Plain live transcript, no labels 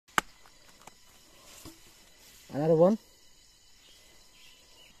Another one.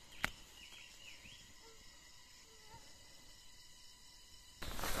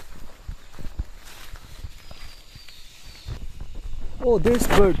 Oh, there's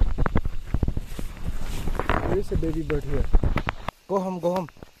bird. There is a baby bird here. Go home, go home.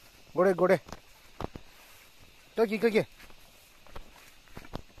 Go there, go there. Toki, Toki.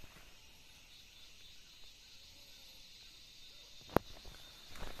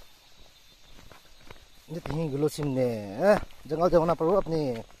 Ini tinggi gelusin nih. Jangan apa ruap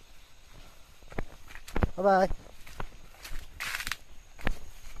nih. Bye bye.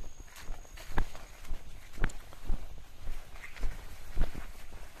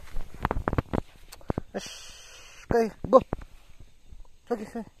 Okay, go. Okay,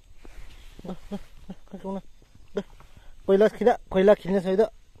 okay. Go. Koila khilne saida.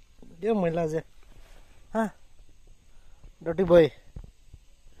 Dia maila je. Ha. Dirty boy.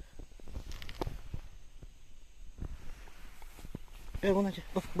 Go.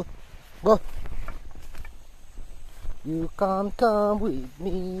 Go. You can't come with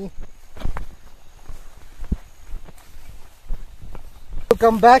me.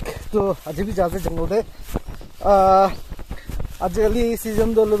 Welcome back to Ajibi Jaze Jungle. Ajali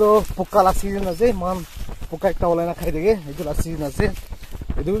season do puka la season ase man puka ekta olai na khai dege etu la season ase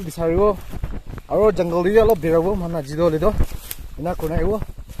etu bisaribo aro jungle ri alo berabo man ajido le do ina konaibo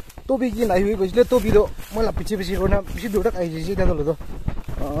Toby ki nai hui gojle Toby do mola piche kona bishi dodak ai ji da do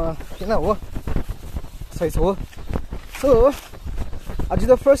kina ho sai so aji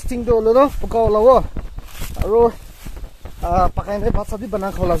the first thing do lo puka olawo aro pakai ne bhat sadi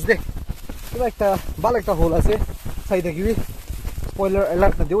bana kholas de kiba ekta bal ekta hol ase sai dekhi spoiler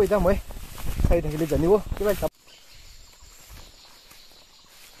alert na diu ida moi sai dekhi le janibo kiba ekta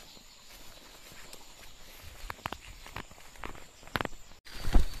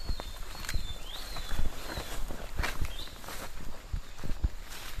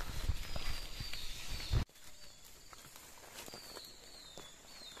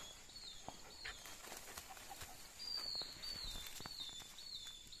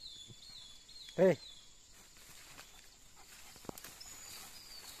hey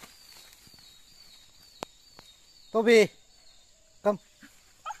Toby, come.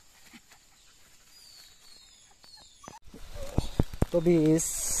 Toby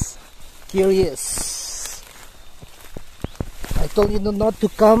is curious. I told you not to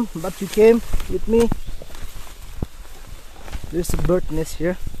come, but you came with me. There's a bird nest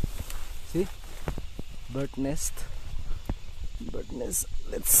here. See? Bird nest. Bird nest.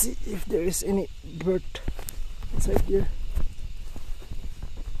 Let's see if there is any bird inside here.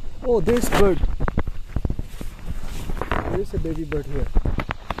 Oh, there's bird. There is a baby bird here.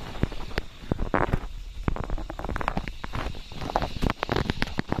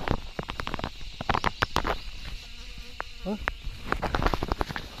 Huh?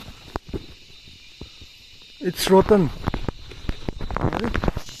 It's rotten.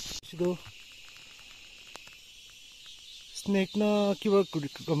 Snake na kiwa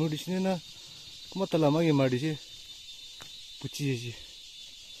community na kuma talama ge mari si puchi ji.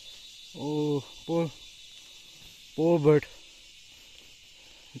 Oh, poor bird.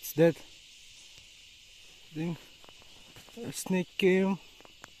 It's dead. I think a snake came,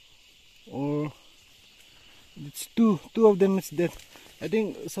 or it's two of them is dead. I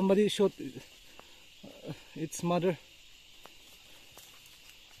think somebody shot its mother.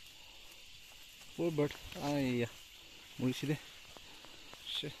 Poor bird. Ay, mulishide.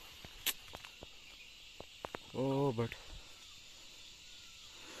 Shit. Oh, bird.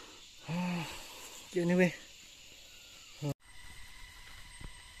 Anyway.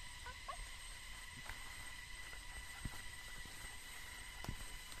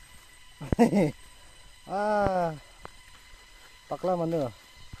 Pakla mana?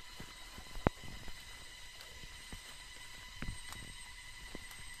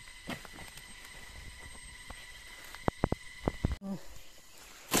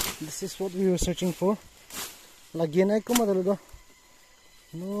 This is what we were searching for. Lagi naik ko madalo.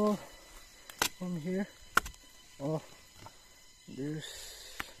 No, from here. Oh, there's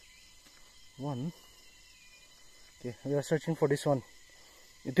one. Okay, we are searching for this one.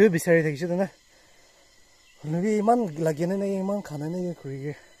 Itu bisari thakise na. Maybe iman lagi na iman khana na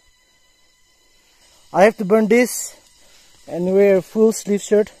kuri. I have to burn this and wear full sleeve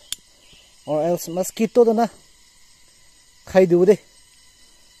shirt, or else mosquito na khai du de.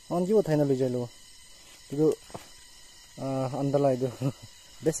 On ji uthai na le jalo. Itu andala idu.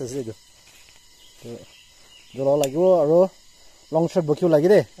 Best as idu. Jolo lagibo aro long shirt bokyu lagi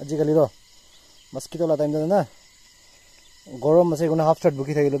de ajikali do. Mosquito la time na. Gorom ase guna half shirt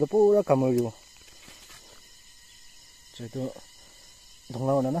buki thakile to pura kamoribo. itu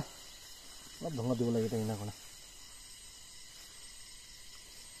dhonga ona na অলপ dhonga দিব লাগে তাই না কোনা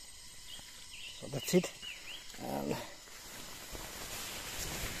so that's it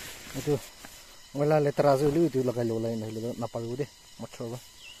itu wala letra azu lu itu lagai lo lain hilo na paru de mochor ba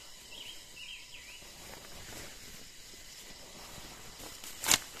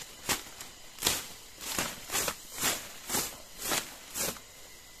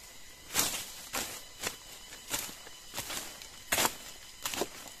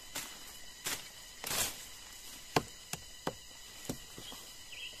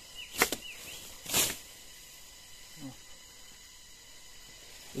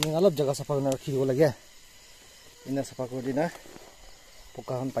ini alap jaga sapa na rakhi bo lage ina sapa ko dina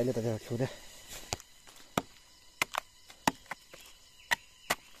poka han paile ta rakhu de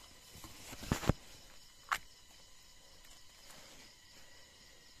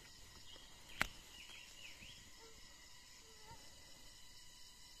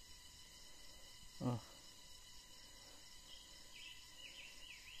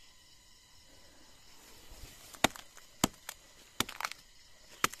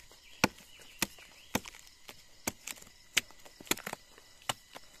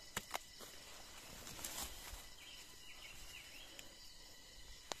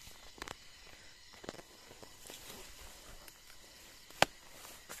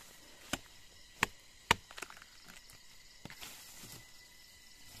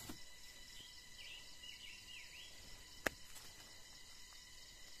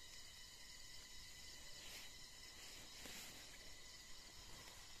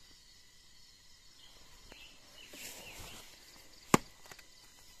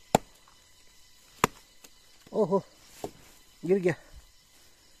oh गिर गया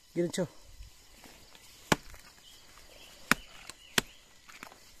गिर चो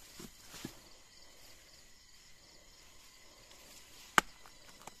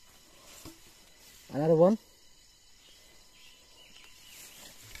another one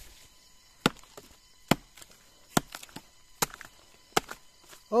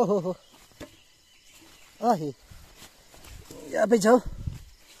oh ah hi ya pe chao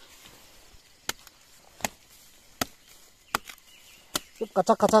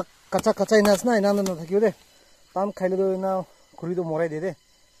kaca inas na ina na thakibo de tam khaile do na khuri do morai de de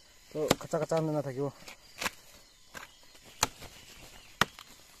to kaca na thakibo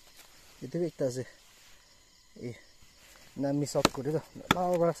ite ekta ase e na miss out kori do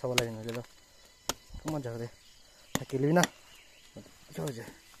na bara sabala ina le do kuma jaga de thakili na jo je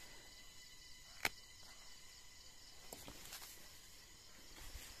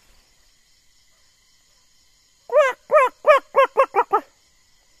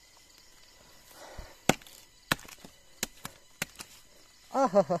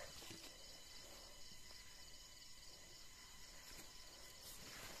ah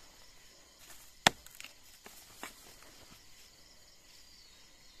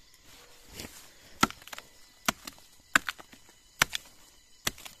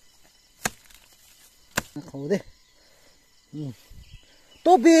Toby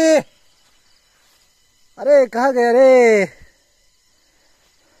Toby अरे कहाँ गया रे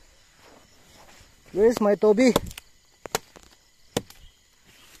Where is my Toby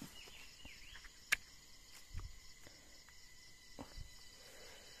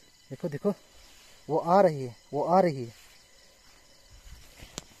देखो देखो वो आ रही है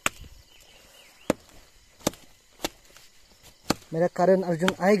मेरा करण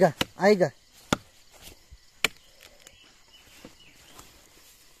अर्जुन आएगा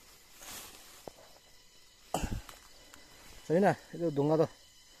सही ना ये दूंगा तो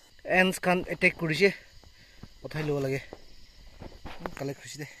एंड्स कान अटैक करिसे उठाई लो लगे कलेक्ट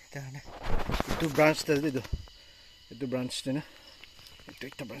करिसे दे ताने इटु ब्रांच त दे दो इटु ब्रांच त ना इटु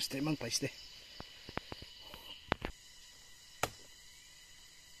एकटा ब्रांच त मान पाइस दे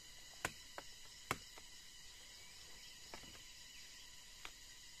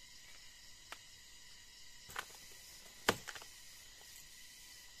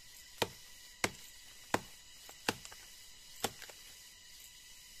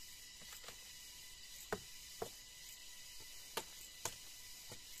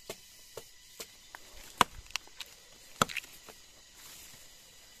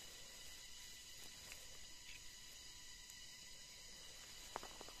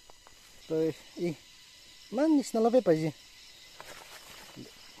이 만 있으나 배 빠지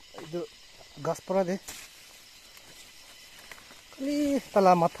이거 가스퍼라 돼 이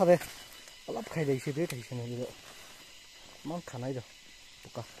달라 마타 돼 알아 खाइ दै से बे थाइसने 이거 मान खानाय द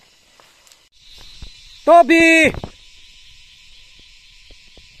बुका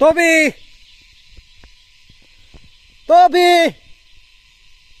Toby Toby!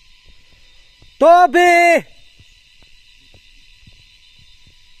 Toby!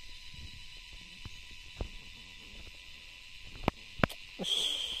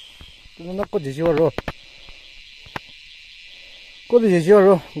 Nó có gì chưa rồi? Có gì chưa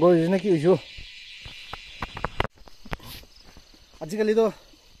rồi? Gọi gì nó kêu chưa? আজিকালি তো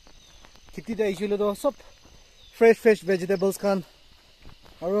খেতিতে আহিছিল তো সব ফ্ৰেছ ভেজিটেবলছ খান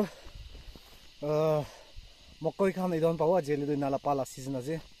আৰু মকই খান এইদন পাব আজিকালি তো নালা পালা সিজন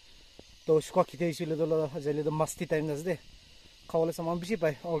আছে তো শুকা খেতি আহিছিল তো আজিকালি তো মাস্তি টাইম আছে দে খাবলৈ সামান বেছি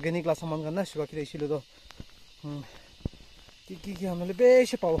পায় অৰ্গেনিক লা সামান খান না শুকা খেতি আহিছিল তো কি আনলে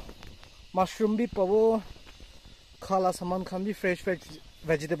বেছি পাব মাশৰুম বি পাব খালা সামান খান বি ফ্ৰেছ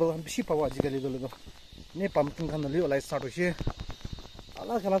ভেজিটেবল খান বেছি পাব আজিকালি তো নে পাম্পকিন খান নলি ওলাই স্টাৰ্ট হৈছে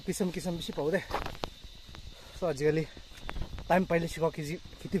अलग अलग किस्म बेसी पाओ दे सो आजिकाली टाइम पाइले शुका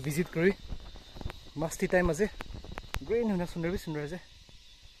खेती विजिट करी मस्ती टाइम আছে ग्रीन हुना सुन्दर আছে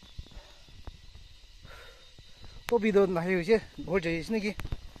तो बिदो नाहि होइसे घर जाइस नेकी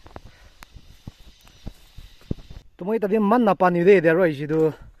तो মই तदि मन ना पानी दे दे रइसि दो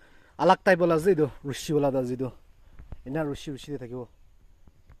अलग टाइप वाला जे दो रुसि वाला दा जे दो इना रुसि दे থাকিব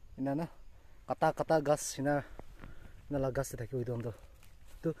इना ना कता गास इना नाला गास दे থাকিব इदो अंदर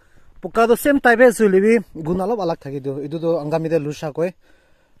तो पुका तो सेम टाइप है सुलिबी गुण अलग अलग थाकी दो इदु तो अंगामी दे लुसा कोय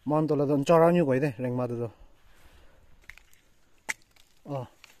मान तोला दन चरान्यु कोय दे रेंगमा दो अ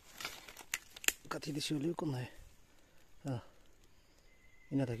कथि दि सुलि को नाय अ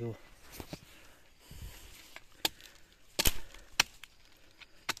इना थाकी हो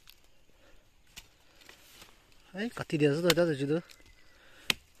ए कथि दिया छ त जुदो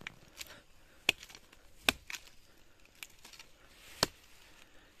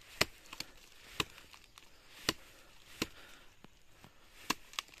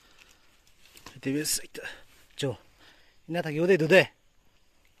TVS 저 이나 다 요데 도데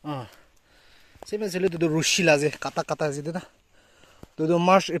세면sel에 도도 루실라제 까따 지데나 도도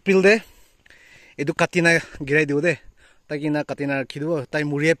마르치 에프릴 데 에두 카티나 기라이 도데 ताकिना काटिना खिदो ताई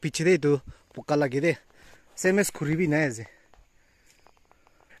मुरिया पिछदे दो पोका लागिदे सेमेस खुरिबी नायजे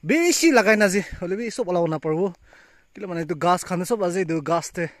बेसी लगाइना जे हलेबी सब अलाउना परबो किलो माने तो गास खाने सब अजे दो गास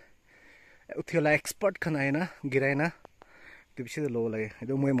ते उथिला एक्सपर्ट खाना है ना गिराइना तो बिसे लो लागे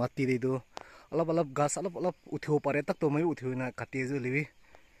दो मोय माटी दे दो अलग गास अलग उठियो पारे तक तो मैं उठियो ना काटे जो लेबी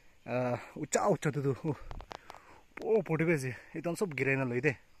उच्चा दो ओ पड़बे जे इतन सब गिराइना लई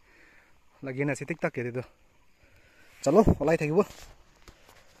दे लागिना से टिक तक के दो चलो ओलाई থাকিব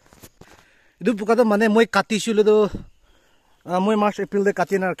इदु पुकादो माने মই কাটিছিলো দো মই মার্চ এপ্রিল দে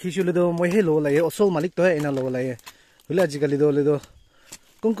কাটিনা রাখিছিলো দো মই হে লো লাগে অসল মালিক তো এনা লো লাগে হলে আজিকালি দলে দো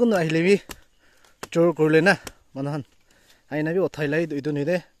কোন আহিলেবি চোর করলে না মানহান আইনাবি অথাইলাই ইদু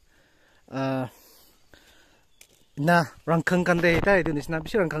নিদে না রাংখাং কান্দে এটা ইদু নিসনা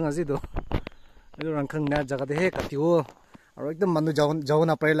বিশ রাংখাং আজি দো ইদু রাংখাং না জায়গা দে হে কাটিও আর একদম মানু যাও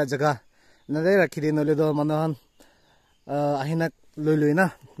না পাইলা জায়গা না দে রাখি দে নলে দো মানহান ahina loi na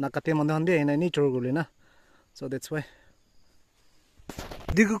nakate manhan bi ahina ni chor gole na so that's why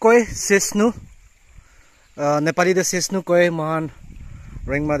diku koi sesnu nepali de sesnu koi man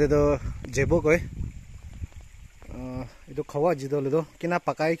rengma de do jebo koi edo khawa jidole do kina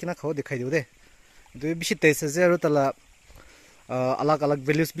pakai kina khawa dikhai diu de do bishi taste ase aru tala alag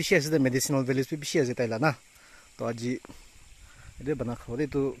values bishi ase de medicinal values bi bishi ase taila na to aji ede bana khawa de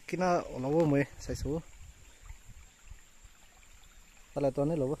to kina olawo moi saiso Pala to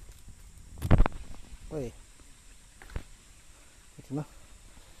ne lobo. Oi. Itu na.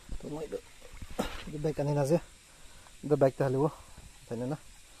 To mo ito. Ito bike kanina siya. Ito bike ta haliwo. Tanya na.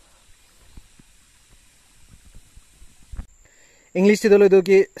 English ti dolo ito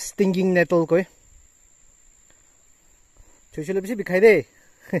ki stinging nettle ko eh. Chuchula bisi bikhai de.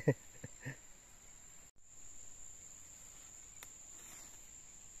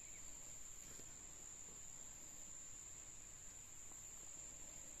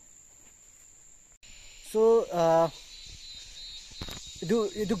 So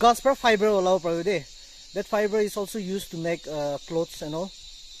do gaspar fiber allow parode that fiber is also used to make clothes and all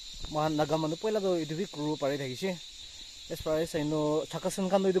man nagamanu poila do idu bi kru pare thagise as far as I know thakasan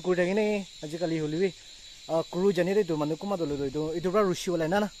kan do idu kru thagine ajikali holibi kru jani re do manu kuma do idu ra rushi wala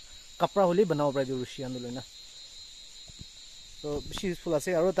na kapra holi banao pare do rushi andolo na so bishi useful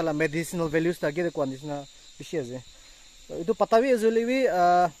ase aro tala medicinal values tagire condition bishi ase so idu patabi azolibi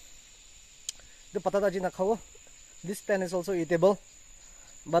the patata ji na khawo this plant is also eatable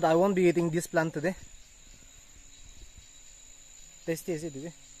but I won't be eating this plant today tasty is it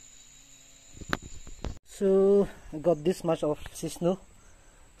dude? So I got this much of sisnu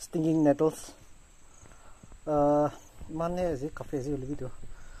stinging nettles মানে আজি cafe আজি ওলিবি তো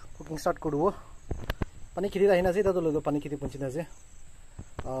cooking start করব পানি খিরি রাহি না যে দাদু লদো পানি খিরি পঞ্চি না যে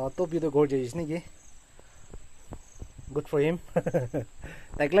Toby তো গড় যাইছ নাকি good for him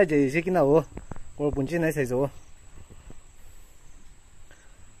তাইকলা যাইছে কি না ও গড় পঞ্চি নাই চাইছো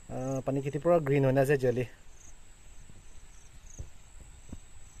পানি খিরি পুরা গ্রিন হয় না যে জেলি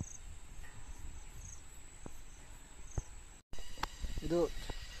ಇದು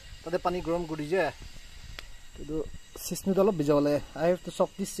ತದೆ ಪಾನಿ ಗರಂ ಗುಡಿ ಜೆ ಇದು sisnu dalo bijole I have to soak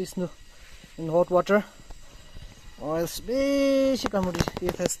this sisnu in hot water or else beshi kamudi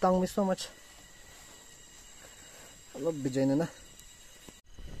it has stung me so much alo bijaina na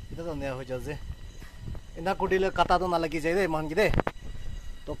ita to neya ho jaje ina kudile kata to na lagi jai de man gi de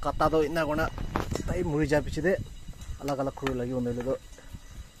to kata do ina gona tai muri ja pichi de alag alag khuru lagi onde do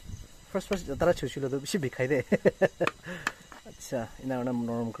first tara chuchilo do bishi bikhai de अच्छा ina gona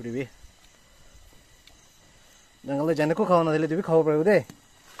norm kuribi Jangan jangan ko khawana dile tubi khawa paribo de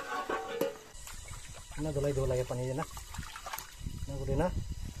na dolai do lage pani na na gure na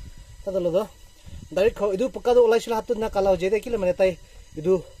ta dolo do direct khaw idu pukka do olai sila hatu na kala ho jede kile mane tai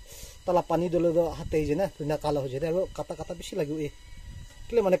idu tala pani dolo do hate je na tu na kala ho jede aro kata kata bishi lagi e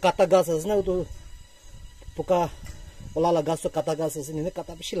kile mane kata gas as na to pukka ola la gas to kata gas as ni ne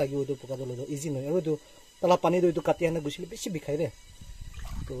kata bishi lagi o do pukka dolo do easy no aro do tala pani do idu kati hana gusile bishi bikhai de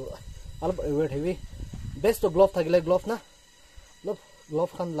to alb aware heavy best to glove thagile glove na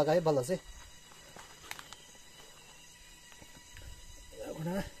glove khan lagai bal ase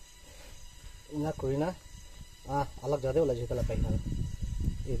ona ina korina alag jade ola je tala paikana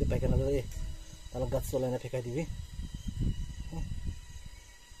e de paikana do e tala gat sola na fekai dibi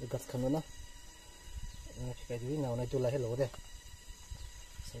e gat khan na fekai dibi na ona tula hello de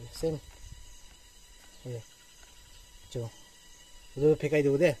same e jo do fekai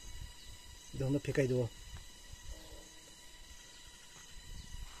do de do no fekai do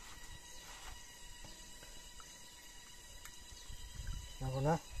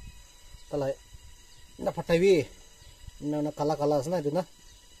na talai na patai bi na kala kala asna itu na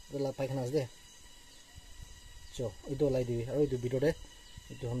dela paikana asde jo itu lai di aro itu video de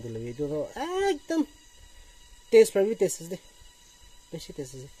itu hom dile itu ekdam taste pravi taste asde beshi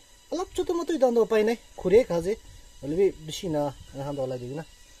taste asde alap choto moto itu ando pai nai khure khaje olbi beshi na han do lai di na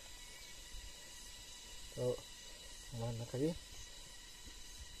to mana kabi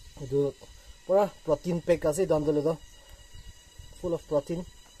itu pura protein pack ase dandole do full of protein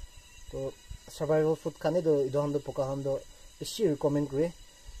to survival food khane do ido hando poka hando beshi recommend kore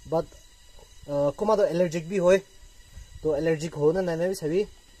but koma do allergic bi hoy to allergic ho na na bi sabi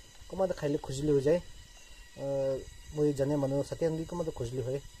koma do khaile khujli ho jay moi jane manu saten bi koma do khujli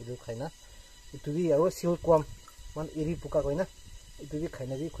hoy ido khaina itu bi aro silkworm man eri poka koina itu bi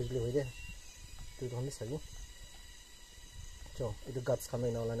khaina bi khujli hoy de to do hande sabi jo ido guts khame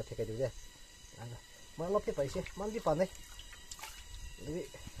na ola na fekai de man loke paise man bi pa nai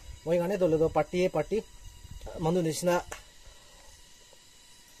মই গানে দলে দো party মানু নিছনা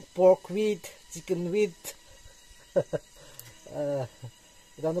pork with chicken with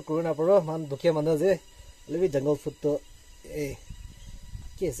ইদানো corona পড়ো মান দুখিয়া মানু যে লেবি জঙ্গল food তো এ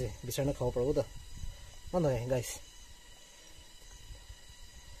কি আছে বিছানা খাওয়া পড়বো তো মান হয় গাইস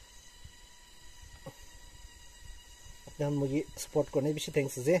আপনি মুগি সাপোর্ট করনে বেশি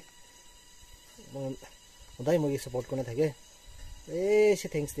থ্যাঙ্কস যে ওদাই মুগি সাপোর্ট করনে থাকে से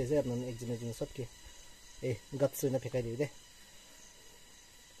थैंक्स दे अपन एक दिन सबके ए गत्स न फेकाइ दिउ दे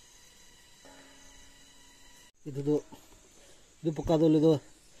इदु पका दो ले दो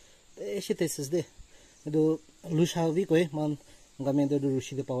से तेसस दे इदु लुसा भी कोइ मान गामे दो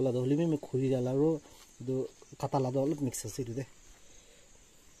रुसी दे पावला दो लिमे में खुरी जाला रो इदु कताला दो अलग मिक्स से दे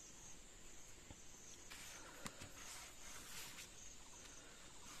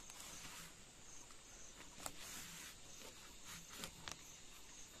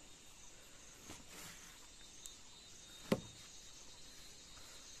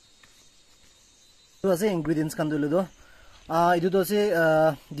तो ऐसे ingredients kan dulu do itu to se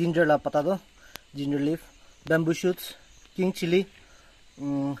ginger la pata do ginger leaf bamboo shoots king chili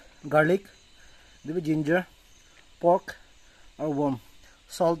garlic dibo ginger pork or worm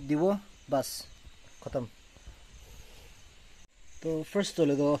salt dibo bas khatam to first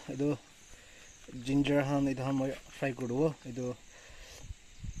dole do itu ginger han itu han moi fry kodubo itu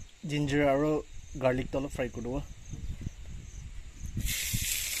ginger aro garlic to fry kodubo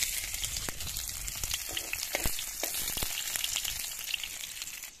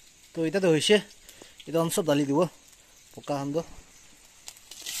तो इता तो होइसे इता हम सब डाली दिबो पका हम दो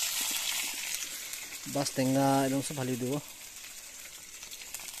बस टेंगा एकदम सब ढाली दिबो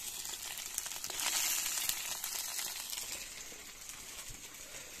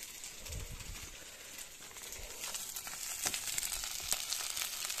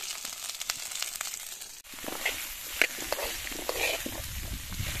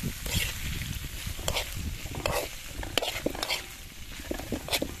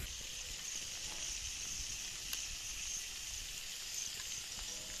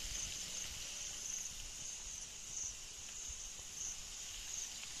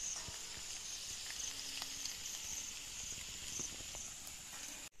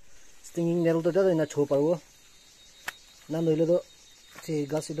Stinging nettle to jada ina cho parbo na noile do si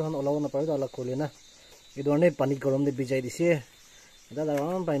gas ido han olaw na paru ala kole na ido ne pani garam de bijai dise da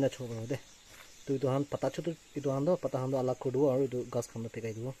ram paina cho parbo de tu ido han pata chu tu ido han do pata han do ala kodu aru ido gas khan do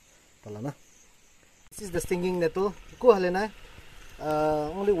pekai do pala na. This is the stinging nettle ko hale na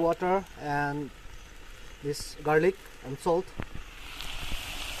only water and this garlic and salt.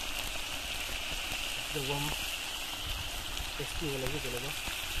 The one tasty wala gi jala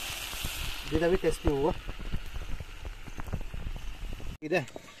dida bi tasty huwa ide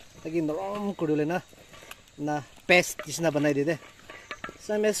tagi norom kudule na paste jisna banai de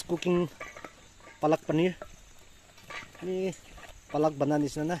same as cooking palak paneer ni palak banani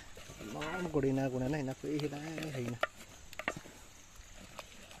jisna na norom kudina guna na ina koi hina haina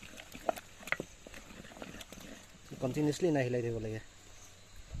continuously na hilai de lage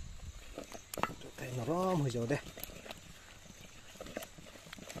tai norom hoi jaw de.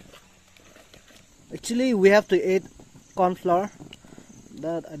 Actually, we have to add corn flour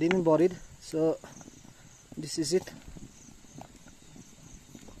that I didn't bought it, so this is it.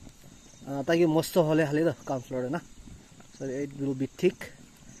 Tagi mosto hole hale the corn flour na, so it will be thick.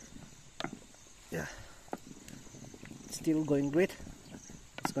 Yeah, still going great.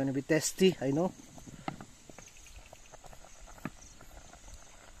 It's going to be tasty, I know.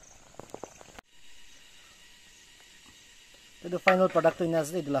 The final product in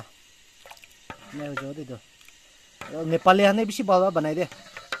as the la. Nepali hane bishi bal banai de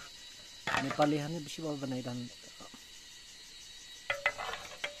Nepali hane bishi bal banai dan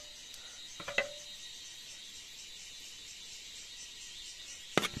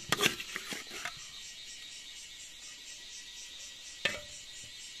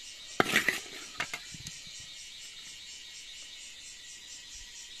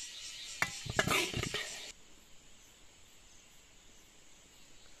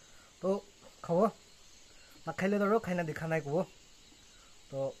to খাবো না খাইলে ধরো খাইনা দেখা নাই কব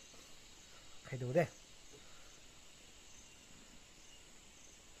তো খাই দেবো দে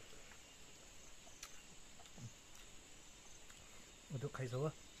ওটো খাই যাব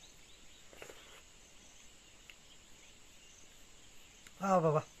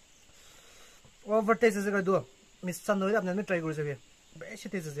বাবা ওভার টেস্ট আছে কই দো মিস চান হইলে আপনি ট্রাই করে যাবে বেশি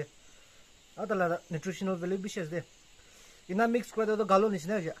টেস্ট আছে আর তাহলে নিউট্রিশনাল ভ্যালু বিশেষ দে ইনা মিক্স করে দাও তো গালো নিছ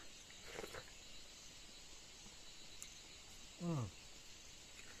না যা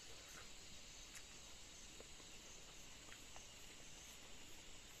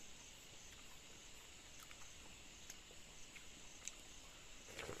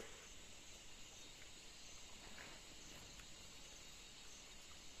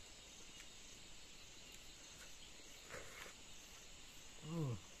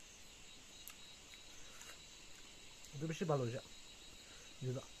বেশি ভালো হয়ে যায়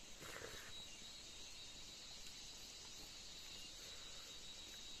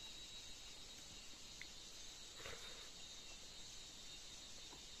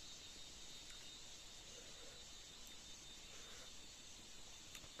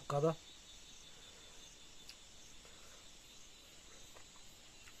পোকাদা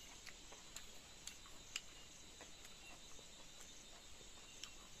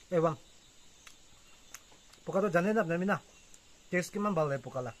এবার পোকা তো জানেন আপনি আমি না টেস্ট কিমান ভালো লাগে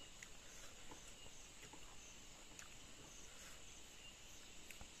পোকালা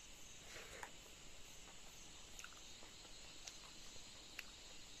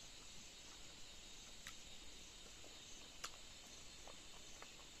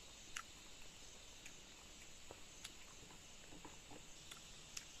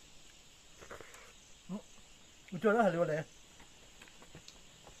udah lah halwa deh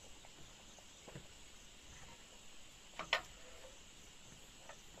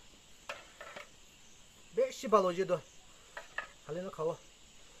বেশি ভালো হয়েছে তো খালি না খাওয়া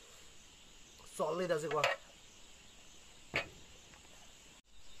সলিড আছে কোয়া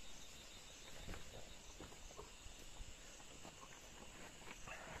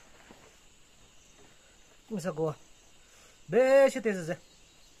মিশা কোয়া বেশি তেজ আছে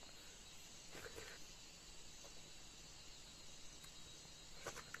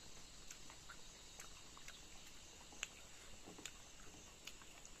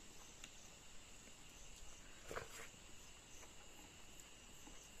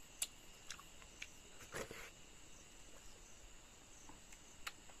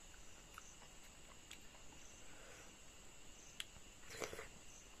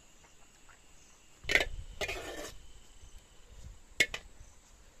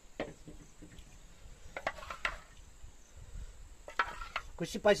그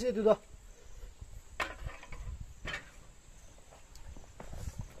씨빠시네 두더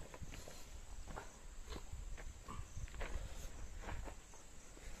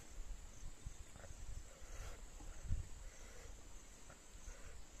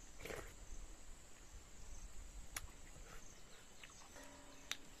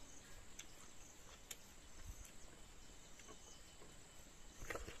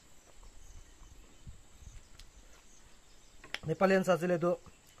Nepalian sazile do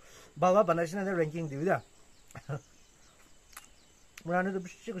balwa banashina de ranking divida. Murane do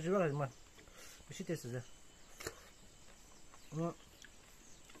bishi kujiwa la man. Bishi tesize.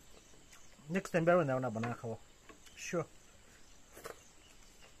 Next time baro na bana khawo. Sure.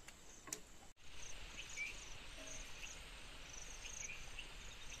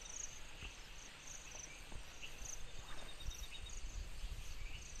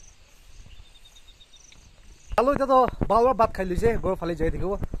 Hello, ito balwa bat khai lije gor phale jai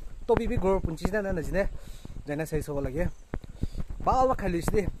dikho Toby bi gor punchi na na jine jana sai so lage balwa khai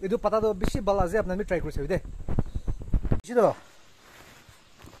lije edu pata do bishi bala je apna mi try kori saide jido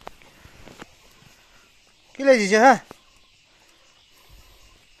kile jije ha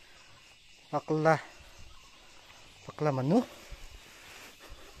pakla manu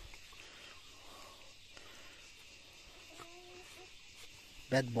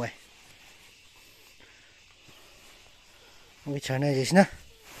bad boy we chana jisna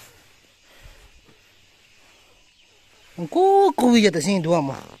ko ko ya ta sin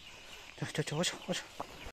duama cha